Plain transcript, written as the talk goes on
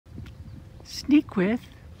Sneakwith,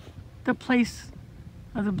 the place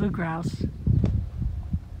of the blue grouse,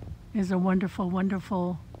 is a wonderful,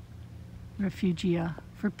 wonderful refugia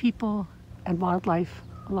for people and wildlife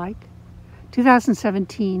alike.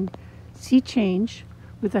 2017, SeaChange,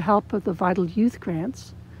 with the help of the Vital Youth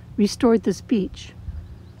Grants, restored this beach,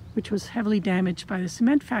 which was heavily damaged by the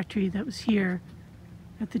cement factory that was here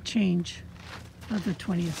at the change of the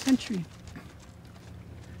 20th century.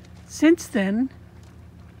 Since then,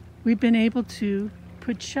 we've been able to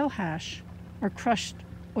put shell hash, or crushed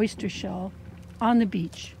oyster shell, on the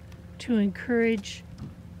beach to encourage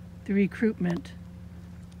the recruitment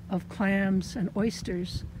of clams and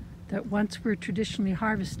oysters that once were traditionally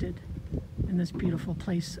harvested in this beautiful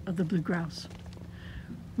place of the blue grouse.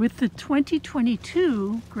 With the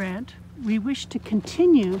 2022 grant, we wish to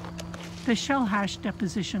continue the shell hash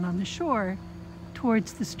deposition on the shore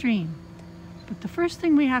towards the stream. But the first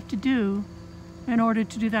thing we have to do in order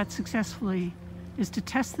to do that successfully is to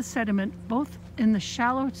test the sediment both in the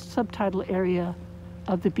shallow subtidal area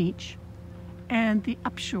of the beach and the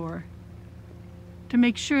upshore to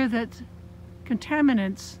make sure that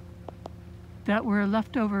contaminants that were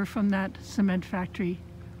left over from that cement factory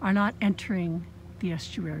are not entering the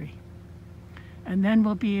estuary. And then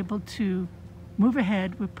we'll be able to move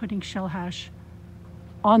ahead with putting shell hash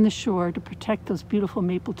on the shore to protect those beautiful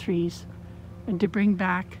maple trees and to bring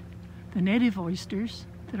back the native oysters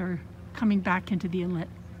that are coming back into the inlet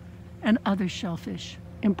and other shellfish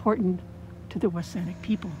important to the Westanic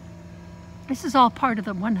people. This is all part of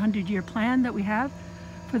the 100-year plan that we have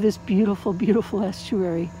for this beautiful, beautiful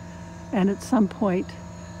estuary. And at some point,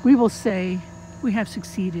 we will say we have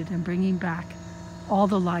succeeded in bringing back all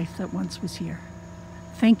the life that once was here.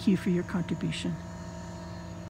 Thank you for your contribution.